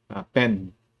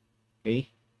 Pen. Okay?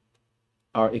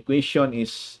 Our equation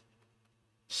is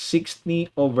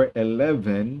 60 over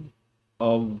 11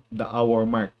 of the hour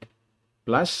mark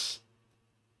plus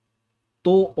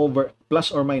 2 over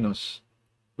plus or minus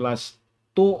plus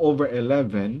 2 over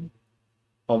 11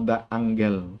 of the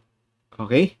angle.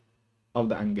 Okay? Of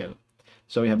the angle.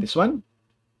 So we have this one.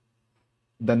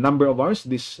 The number of hours,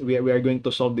 this we are going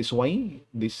to solve this y,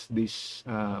 this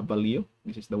value.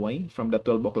 This is the y from the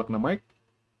 12 o'clock na mark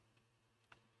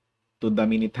to the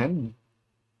minute hand.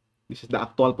 This is the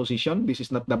actual position. This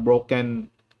is not the broken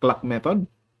clock method.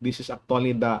 This is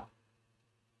actually the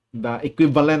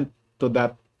equivalent to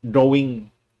that drawing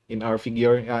in our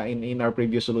figure, in our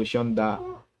previous solution,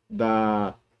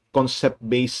 the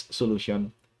concept-based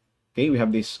solution. Okay, we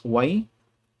have this y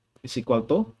is equal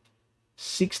to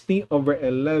 60 over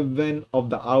 11 of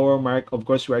the hour mark. Of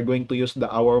course, we are going to use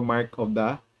the hour mark of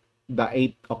the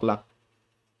 8 o'clock.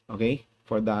 Okay,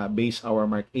 for the base hour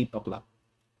mark, 8 o'clock.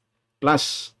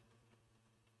 Plus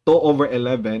 2 over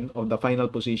 11 of the final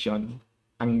position,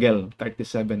 angle,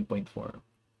 37.4.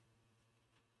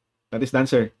 That is the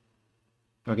answer.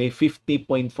 Okay,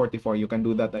 50.44. You can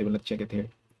do that. I will not check it here.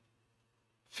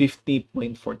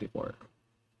 50.44.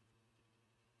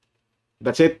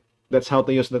 That's it. That's how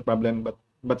to use that problem.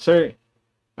 But sir,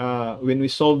 when we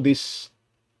solved this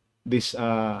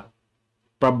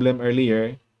problem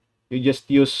earlier, you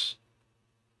just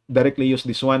directly use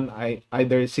this one,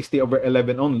 either 60 over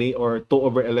 11 only or 2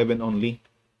 over 11 only,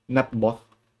 not both.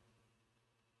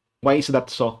 Why is that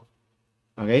so?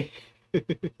 Okay?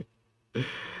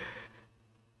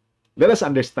 Let us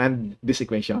understand this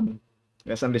equation.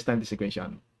 Let's understand this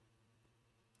equation.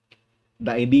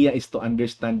 The idea is to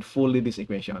understand fully this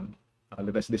equation.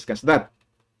 Let us discuss that.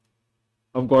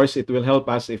 Of course, it will help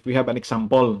us if we have an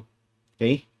example.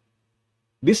 Okay?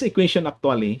 This equation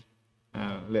actually,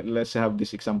 let's have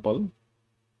this example.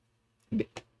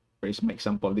 Where is my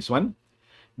example? This one.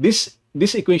 This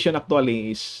equation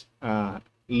actually is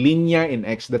linear in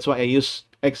x. That's why I use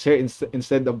x here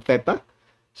instead of theta,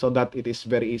 so that it is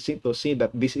very easy to see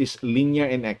that this is linear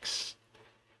in x.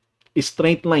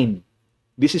 straight line.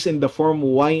 This is in the form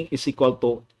y is equal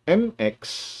to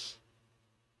mx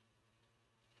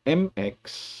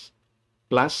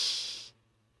plus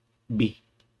b.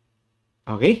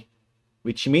 Okay?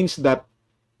 Which means that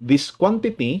this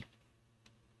quantity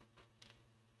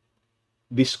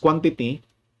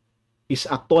is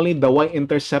actually the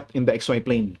y-intercept in the xy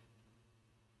plane.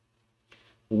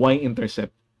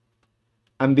 Y-intercept.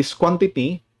 And this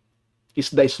quantity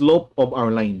is the slope of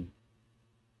our line.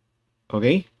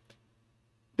 Okay?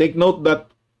 Take note that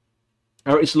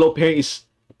our slope here is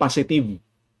positive.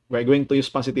 We're going to use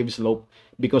positive slope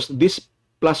because this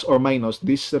plus or minus,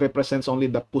 this represents only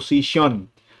the position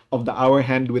of the hour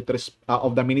hand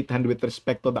of the minute hand with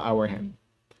respect to the hour hand.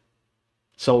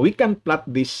 So we can plot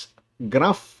this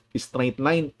graph straight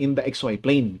line in the xy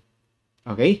plane.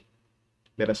 Okay?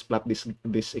 Let us plot this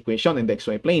equation in the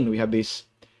xy plane. We have this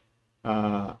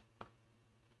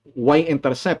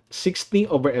y-intercept 60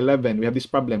 over 11. We have this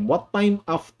problem. What time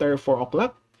after 4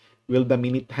 o'clock will the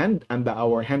minute hand and the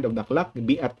hour hand of the clock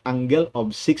be at angle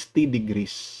of 60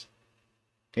 degrees?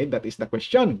 Okay, that is the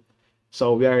question.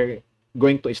 So we are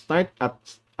going to start at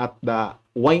the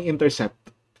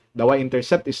y-intercept. The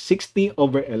y-intercept is 60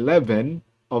 over 11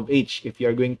 of h. If you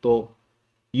are going to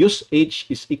use h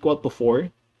is equal to 4,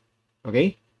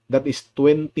 okay, that is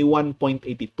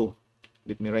 21.82.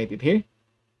 Let me write it here.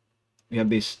 We have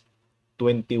this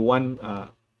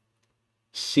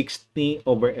 60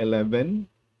 over 11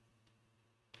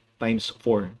 times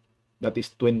 4. That is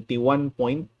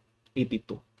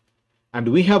 21.82. And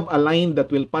we have a line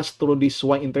that will pass through this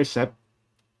y-intercept,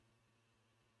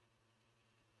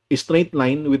 a straight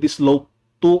line with this slope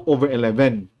 2 over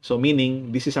 11. So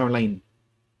meaning, this is our line.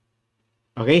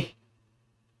 Okay?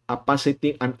 A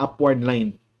positive, an upward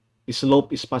line.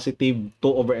 Slope is positive 2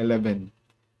 over 11.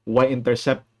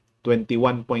 Y-intercept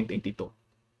 21.82.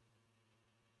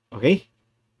 Okay?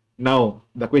 Now,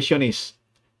 the question is,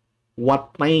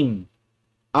 what time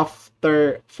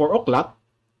after 4 o'clock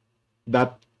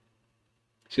that,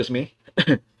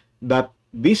 that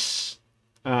this,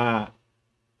 the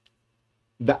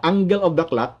angle of the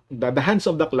clock, the hands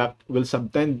of the clock will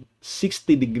subtend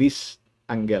 60 degrees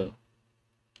angle.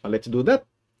 Let's do that.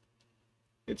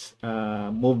 Let's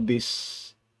move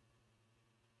this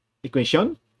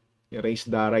equation, erase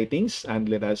the writings, and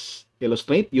let us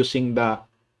illustrate using the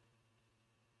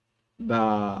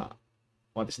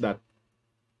what is that?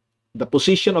 The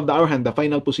position of the hour hand, the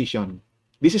final position.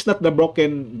 This is not the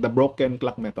broken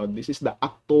clock method. This is the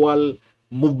actual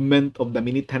movement of the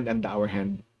minute hand and the hour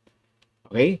hand.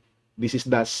 Okay? This is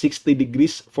the 60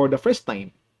 degrees for the first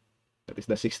time. That is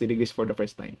the 60 degrees for the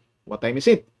first time. What time is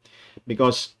it?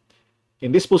 Because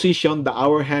in this position, the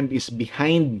hour hand is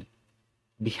behind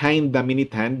the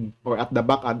minute hand, or at the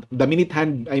back. The minute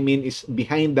hand, I mean, is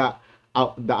behind the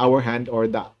hour hand, or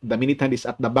the minute hand is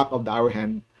at the back of the hour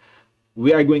hand.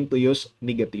 We are going to use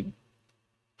negative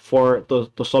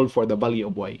to solve for the value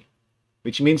of y,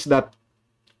 which means that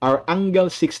our angle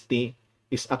 60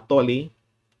 is actually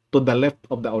to the left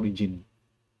of the origin.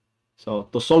 So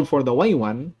to solve for the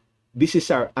y1, this is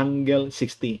our angle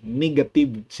 60,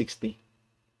 negative 60.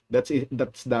 That's it.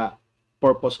 That's the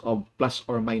purpose of plus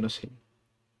or minus here.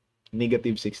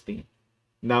 Negative 60.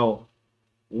 Now,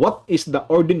 what is the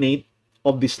ordinate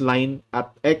of this line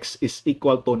at x is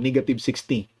equal to negative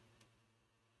 60?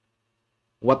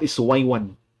 What is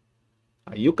y1?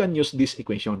 You can use this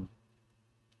equation.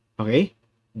 Okay?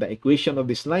 The equation of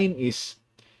this line is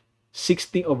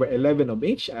 60 over 11 of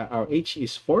h. Our h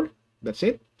is 4. That's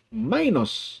it.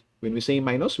 Minus. When we say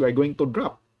minus, we are going to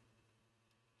drop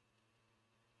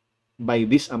by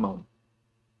this amount.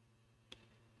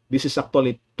 This is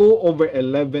actually 2 over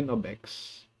 11 of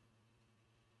x.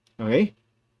 Okay?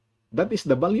 That is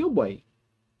the value of y.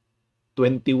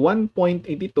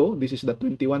 21.82. This is the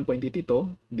 21.82.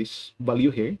 This value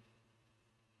here.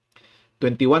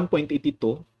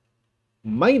 21.82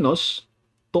 minus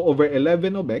 2 over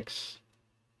 11 of x.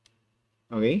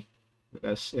 Okay?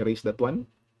 Let's erase that one.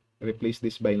 Replace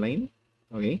this by line.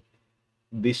 Okay?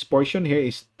 This portion here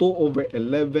is 2 over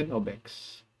 11 of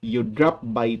x. You drop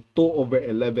by 2 over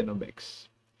 11 of x.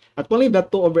 Actually,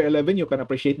 that 2 over 11, you can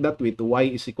appreciate that with y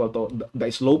is equal to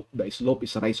the slope. The slope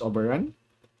is rise over run.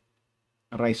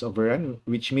 Rise over run,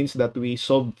 which means that we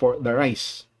solve for the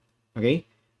rise. Okay?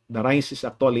 The rise is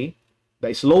actually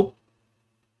the slope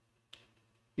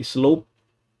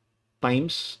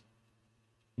times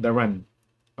the run.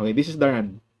 Okay, this is the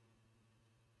run.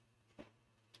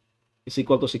 Is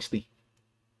equal to 60.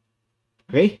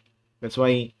 Okay? That's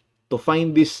why to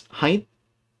find this height,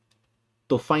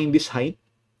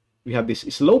 we have this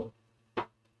slope,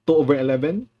 2 over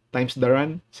 11 times the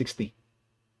run, 60.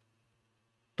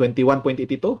 21.82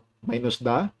 minus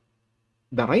the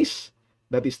rise,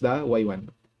 that is the y1.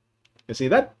 You see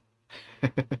that?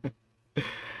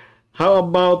 How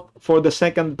about for the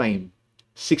second time?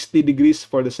 60 degrees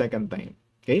for the second time.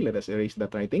 Okay, let us erase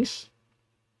that writings.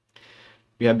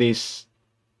 We have this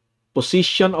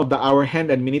position of the hour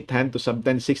hand and minute hand to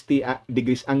subtend 60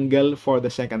 degrees angle for the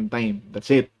second time.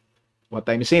 That's it. What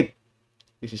time is it?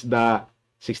 This is the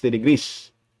 60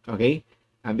 degrees. Okay,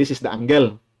 and this is the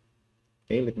angle.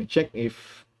 Okay, let me check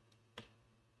if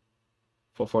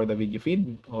for the video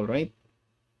feed. All right,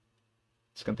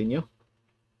 let's continue.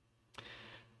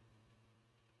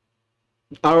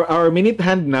 Our minute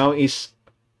hand now is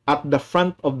at the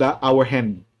front of the hour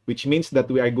hand, which means that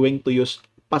we are going to use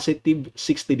positive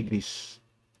 60 degrees.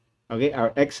 Okay,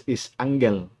 our x is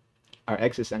angle. Our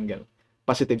x is angle.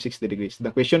 Positive 60 degrees.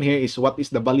 The question here is, what is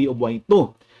the value of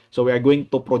y2? So we are going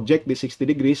to project the 60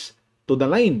 degrees to the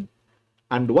line.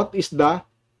 And what is the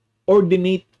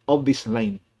ordinate of this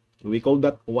line? We call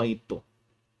that y2.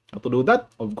 How to do that?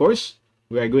 Of course,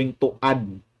 we are going to add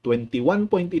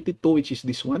 21.82, which is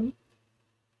this one.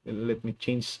 Let me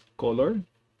change color.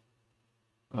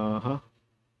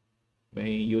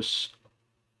 May use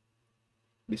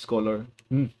this color.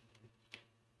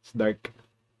 It's dark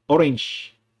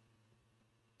orange.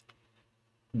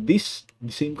 This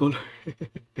the same color.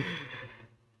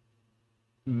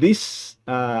 This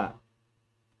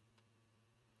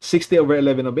 60 over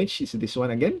 11 of h is this one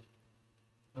again.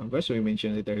 Of course, we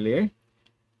mentioned it earlier.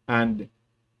 And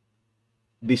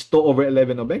this 2 over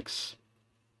 11 of x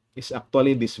is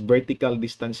actually this vertical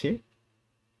distance here.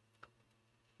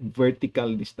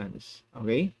 Vertical distance.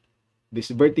 Okay? This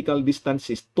vertical distance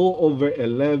is 2 over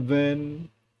 11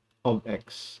 of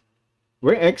x.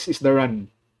 Where x is the run.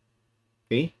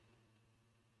 Okay?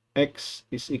 X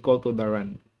is equal to the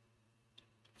run.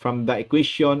 From the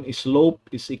equation, slope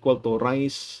is equal to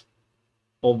rise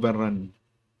over run.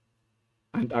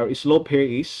 And our slope here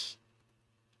is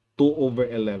 2 over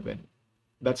 11.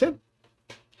 That's it.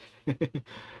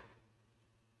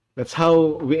 That's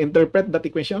how we interpret that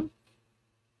equation.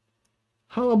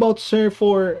 How about, sir,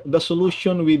 for the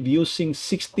solution with using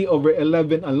 60 over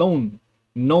 11 alone?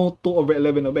 No 2 over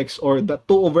 11 of x, or the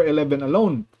 2 over 11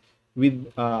 alone with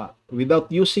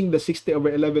without using the 60 over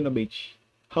 11 of h.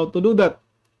 How to do that?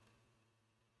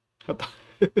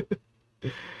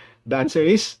 The answer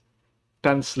is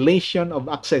translation of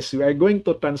axis. We are going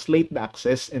to translate the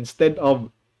axis. Instead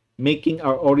of making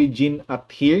our origin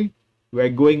at here, we are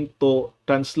going to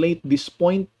translate this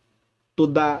point to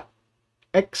the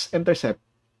x-intercept.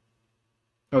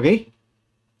 Okay?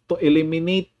 To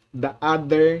eliminate the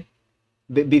other,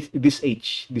 this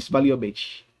h, this value of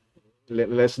h.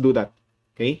 Let's do that.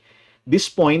 Okay? This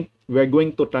point, we are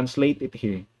going to translate it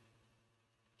here.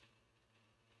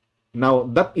 Now,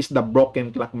 that is the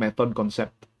broken clock method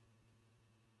concept.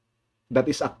 That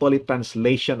is actually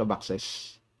translation of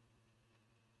axis.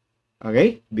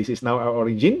 Okay? This is now our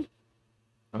origin.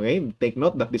 Okay? Take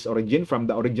note that this origin from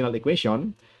the original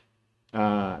equation,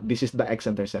 this is the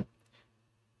x-intercept.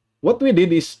 What we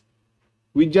did is,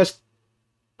 we just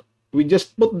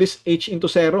put this h into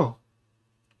 0.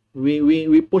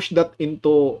 We push that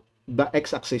into the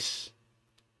x-axis.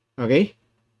 Okay?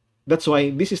 That's why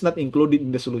this is not included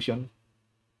in the solution.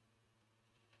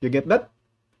 You get that?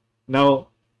 Now,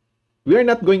 we are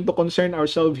not going to concern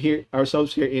ourselves here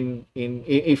in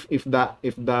if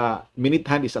the minute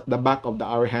hand is at the back of the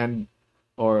hour hand,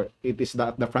 or it is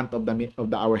at the front of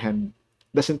the hour hand.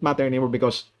 Doesn't matter anymore,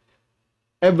 because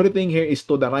everything here is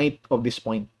to the right of this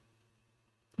point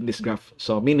in this graph.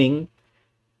 So meaning,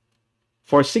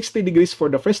 for 60 degrees for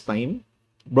the first time,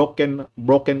 broken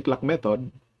clock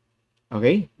method,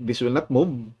 okay, this will not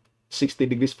move. 60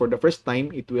 degrees for the first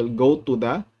time, it will go to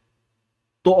the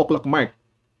 2 o'clock mark,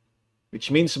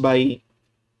 which means by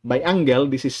angle,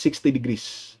 this is 60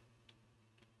 degrees.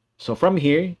 So from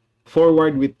here,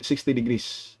 forward with 60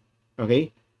 degrees.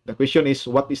 Okay? The question is,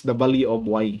 what is the value of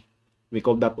y? We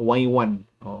call that y1.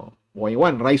 Oh,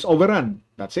 y1, rise over run.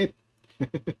 That's it.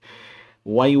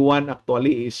 y1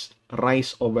 actually is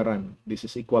rise over run. This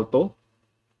is equal to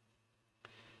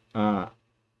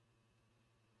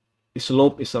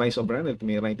slope is rise over run. Let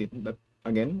me write it that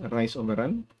again. Rise over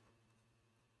run.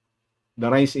 The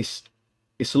rise is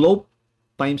slope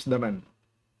times the run.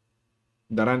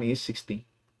 The run is 60.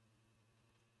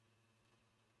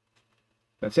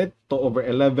 That's it. 2 over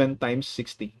 11 times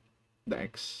 60. The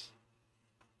x.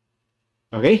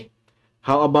 Okay?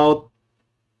 How about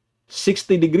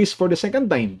 60 degrees for the second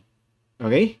time?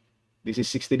 Okay? This is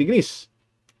 60 degrees.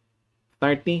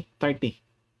 30, 30.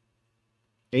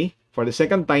 Okay? For the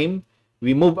second time,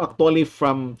 we move actually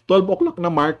from 12 o'clock na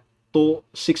mark to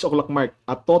 6 o'clock mark,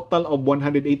 a total of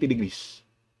 180 degrees.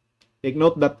 Take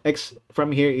note that x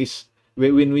from here is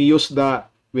when we use the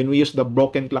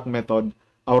broken clock method,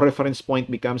 our reference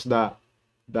point becomes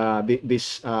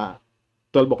this 12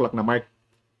 o'clock na mark.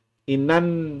 In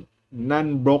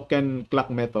non-broken clock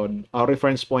method, our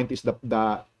reference point is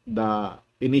the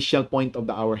initial point of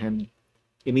the hour hand,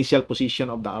 initial position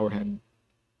of the hour hand.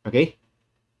 Okay?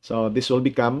 So this will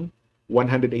become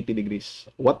 180 degrees.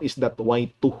 What is that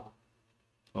y2?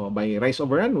 By rise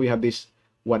over run, we have this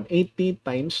 180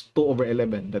 times 2 over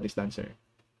 11. That is the answer.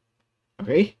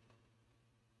 Okay?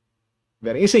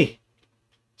 Very easy.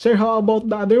 Sir, how about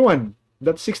the other one?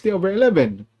 That's 60 over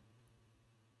 11.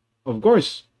 Of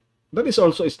course, that is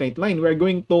also a straight line. We are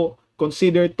going to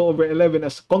consider 2 over 11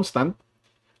 as constant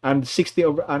and 60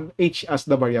 over and h as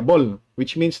the variable,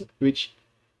 which means that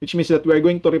we are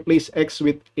going to replace x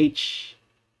with h.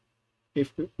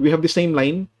 If we have the same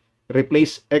line,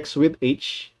 replace x with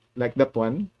h, like that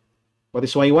one. What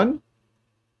is y1?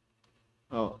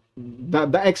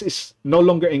 The x is no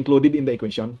longer included in the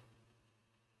equation.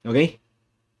 Okay?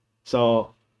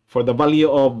 So for the value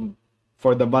of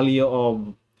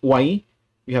y,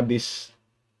 we have this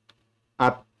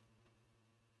at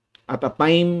a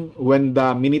time when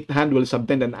the minute hand will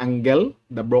subtend an angle,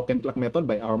 the broken clock method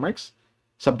by hour marks,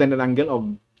 subtend an angle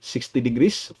of 60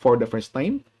 degrees for the first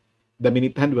time. The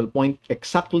minute hand will point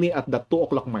exactly at the 2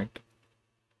 o'clock mark.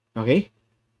 Okay?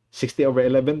 60 over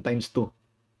 11 times 2.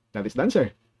 That is the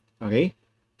answer. Okay?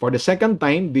 For the second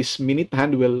time, this minute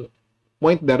hand will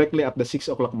point directly at the 6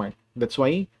 o'clock mark. That's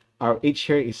why our h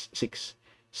here is 6.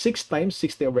 6 times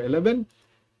 60 over 11,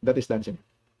 that is the answer.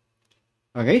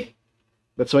 Okay?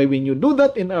 That's why when you do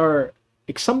that in our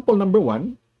example number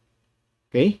 1,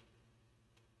 okay,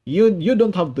 you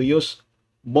don't have to use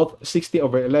both 60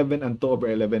 over 11 and 2 over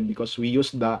 11 because we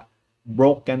use the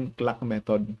broken clock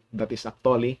method that is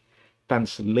actually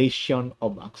translation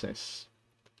of access.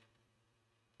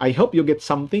 I hope you get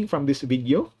something from this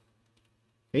video.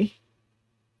 Okay?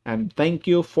 And thank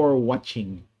you for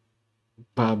watching.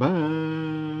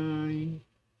 Bye-bye.